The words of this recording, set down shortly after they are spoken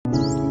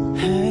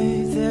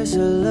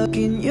look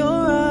in your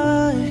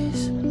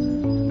eyes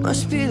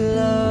must be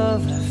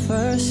love at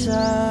first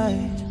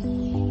sight.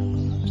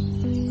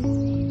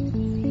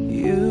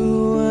 You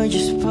were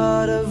just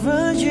part of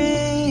a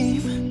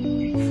dream,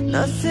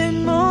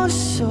 nothing more,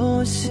 so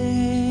it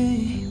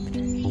seemed.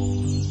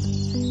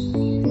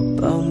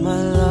 But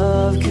my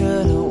love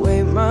couldn't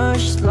wait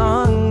much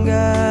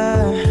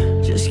longer.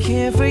 Just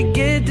can't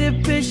forget the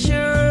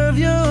picture of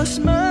your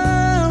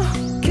smile.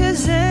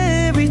 'Cause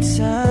every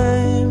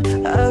time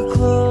I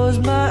close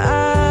my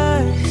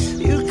eyes,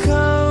 you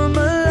come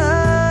alive.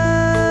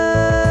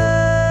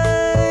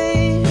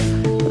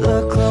 The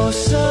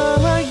closer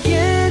I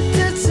get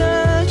to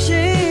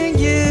touching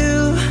you,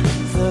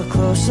 the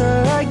closer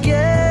I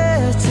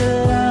get to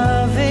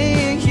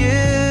loving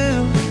you.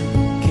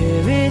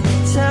 Give it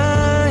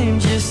time,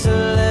 just a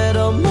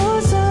little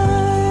more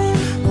time,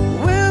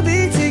 we'll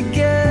be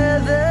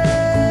together.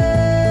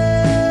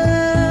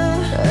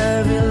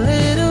 Every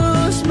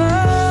little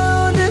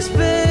smile, the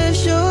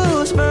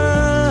special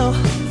smile,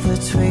 the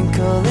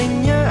twinkle in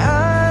your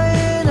eye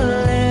in a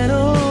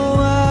little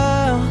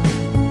while.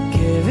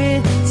 Give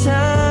it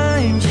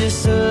time,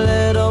 just a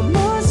little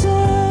more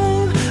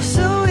time,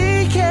 so we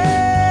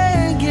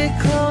can get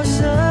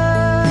closer,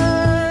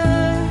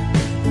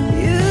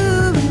 you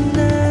and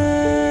I.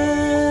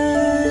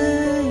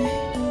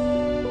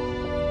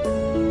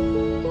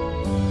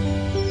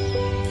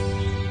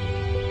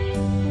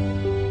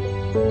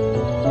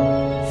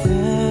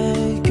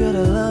 Then could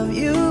I love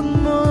you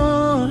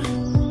more,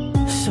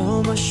 so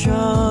much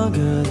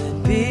stronger than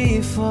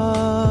before?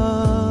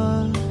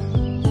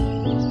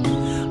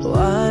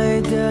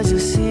 Why does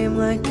it seem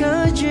like a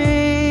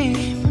dream?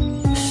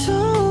 So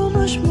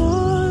much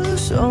more,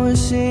 so it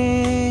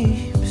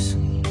seems.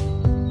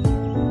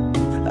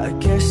 I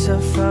guess I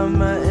found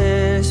my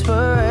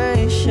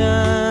inspiration.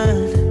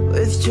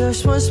 With just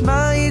one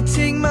smile, you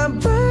take my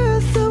breath